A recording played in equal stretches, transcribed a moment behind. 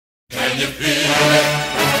Can you feel it?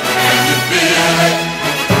 Can you feel it?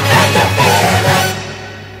 Can you feel it?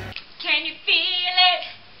 Can you feel it?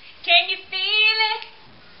 Can you feel it?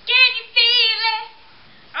 Can you feel it?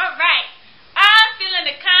 Alright, I'm feeling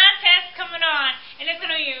the contest coming on, and it's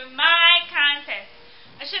going to be my contest.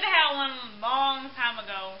 I should have had one a long time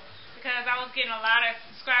ago because I was getting a lot of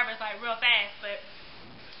subscribers like real fast, but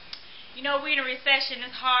you know, we're in a recession.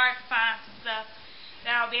 It's hard to find some stuff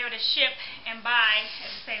that I'll be able to ship and buy at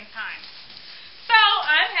the same time. So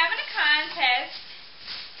I'm having a contest,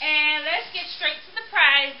 and let's get straight to the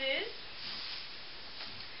prizes.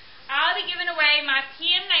 I'll be giving away my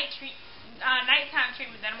PM nighttime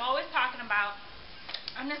treatment that I'm always talking about.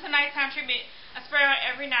 And this is a nighttime treatment. I spray on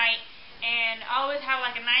every night, and I always have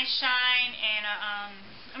like a nice shine, and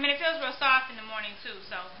I mean, it feels real soft in the morning too.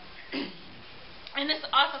 So, and this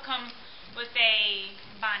also comes with a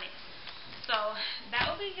bonnet. So that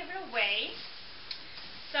will be given away.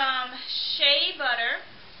 Some shea butter,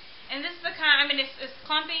 and this is the kind. I mean, it's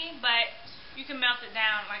clumpy, but you can melt it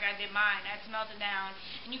down like I did mine. I had to melt it down,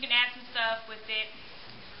 and you can add some stuff with it.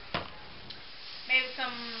 Maybe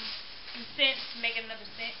some scent to make it another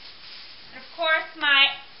scent. And of course,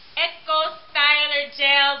 my Echo Styler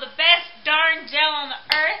gel, the best darn gel on the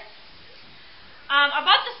earth. I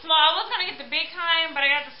bought the small. I was gonna get the big kind, but I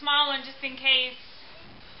got the small one just in case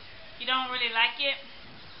you don't really like it.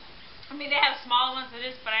 I mean, they have small ones for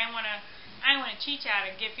this, but I didn't wanna cheat out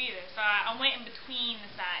a gift either. So I went in between the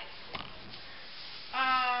sides.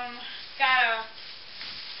 Got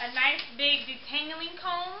a nice big detangling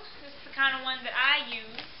comb. This is the kind of one that I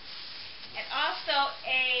use, and also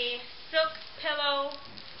a silk pillow.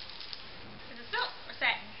 Is it silk or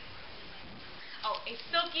satin? Oh, a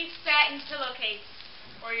silky satin pillowcase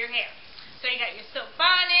for your hair. So you got your silk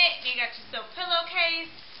bonnet, and you got your silk pillowcase,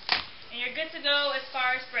 and you're good to go as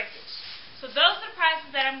far as breakage. So those are the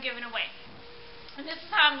prizes that I'm giving away. And this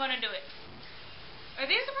is how I'm going to do it. Are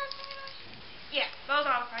these the prizes I'm giving away? Yeah, those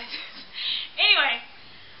are all the prizes. Anyway,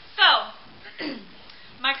 so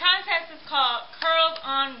my contest is called Curls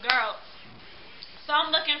on Girls. So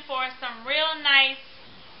I'm looking for some real nice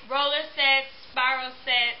roller sets, spiral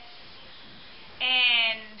sets,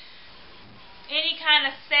 and any kind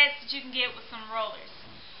of sets that you can get with some rollers.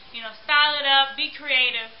 You know, style it up, be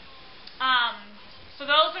creative. So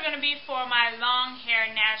those are going to be for my long hair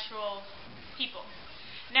natural people.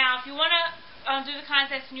 Now, if you want to do the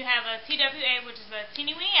contest and you have a TWA, which is a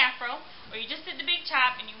teeny weeny afro, or you just did the big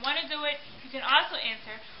chop and you want to do it, you can also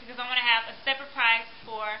enter, because I'm going to have a separate prize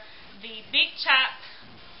for the big chop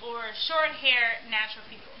or short hair natural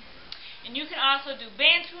people. And you can also do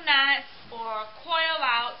bantu knots or coil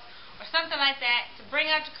outs or something like that to bring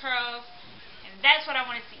out the curls, and that's what I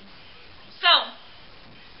want to see. So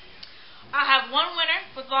I'll have one winner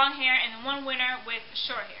with long hair and one winner with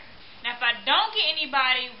short hair. Now, if I don't get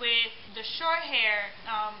anybody with the short hair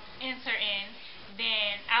enter in,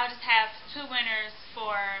 then I'll just have two winners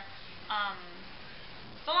for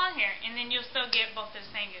the long hair, and then you'll still get both of the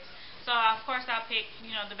same gifts. So, of course, I'll pick,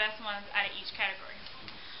 you know, the best ones out of each category.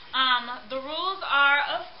 The rules are,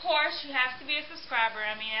 of course, you have to be a subscriber.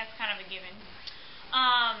 I mean, that's kind of a given.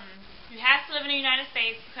 You have to live in the United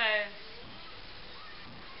States, because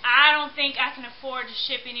I don't think I can afford to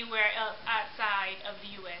ship anywhere else outside of the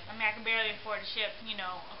U.S. I mean, I can barely afford to ship, you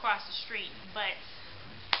know, across the street, but,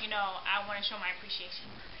 you know, I want to show my appreciation.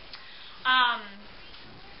 I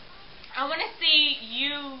want to see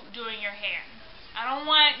you doing your hair. I don't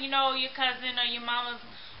want, you know, your cousin or your mama's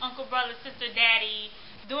uncle, brother, sister, daddy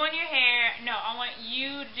doing your hair. No, I want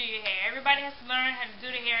you to do your hair. Everybody has to learn how to do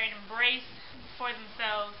the hair and embrace for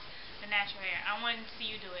themselves the natural hair. I want to see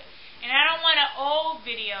you do it. And I don't want an old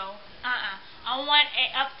video. I want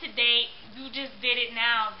a up-to-date, you just did it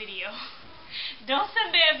now video. Don't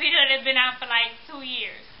submit a video that's been out for like 2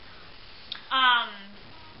 years.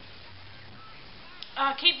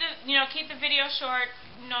 Keep the video short.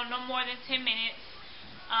 No more than 10 minutes.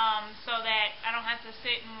 So that I don't have to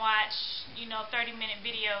sit and watch, 30-minute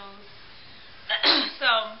videos.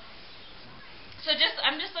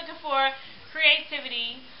 I'm just looking for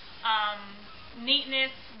creativity, neatness.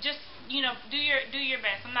 Just do your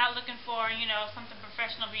best. I'm not looking for something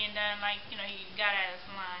professional being done like you got at a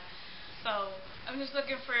salon. So I'm just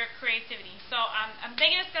looking for creativity. So I'm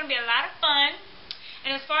thinking it's gonna be a lot of fun.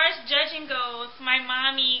 And as far as judging goes, my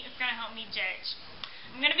mommy is gonna help me judge.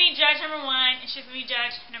 I'm gonna be judge number 1, and she's gonna be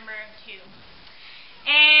judge number 2.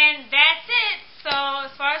 And that's it. So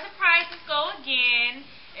as far as the prizes go, again,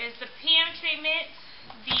 is the PM treatment,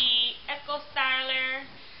 the Echo Styler,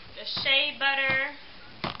 the shea butter,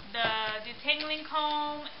 the detangling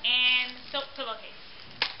comb, and silk pillowcase.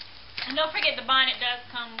 And don't forget, the bonnet does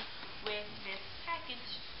come with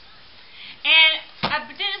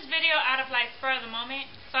like spur of the moment,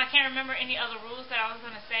 so I can't remember any other rules that I was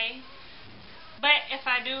going to say. But if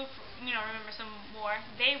I do, remember some more,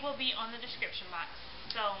 they will be on the description box.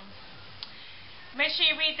 So make sure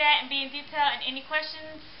you read that and be in detail. And any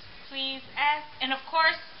questions, please ask. And of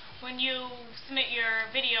course, when you submit your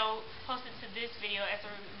video, post it to this video as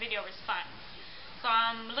a video response. So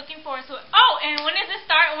I'm looking forward to it. Oh, and when does it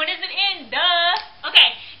start? When does it end? Duh. Okay,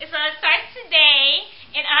 so it starts today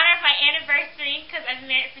in honor of my anniversary, because I've been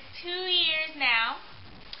married for 2 years now.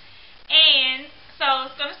 And so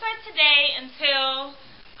it's going to start today until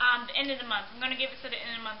the end of the month. I'm going to give it to the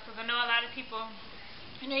end of the month, because I know a lot of people,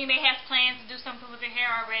 you may have plans to do something with your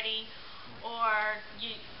hair already, or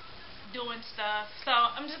you doing stuff. So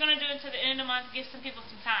I'm just going to do it to the end of the month, give some people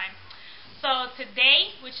some time. So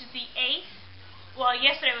today, which is the 8th, well,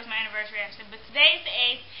 yesterday was my anniversary actually, but today is the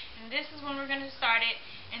 8th, and this is when we're going to start it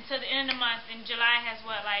until the end of the month. And July has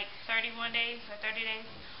what, like 31 days or 30 days?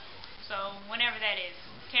 So whenever that is.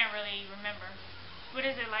 Can't really remember. What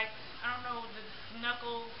is it, like, I don't know the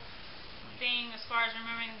knuckle thing as far as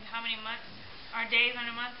remembering how many months or days in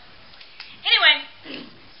a month. Anyway,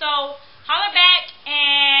 so holler back,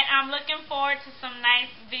 and I'm looking forward to some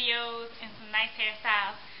nice videos and some nice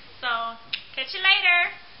hairstyles. So catch you later.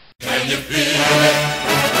 Can you feel it?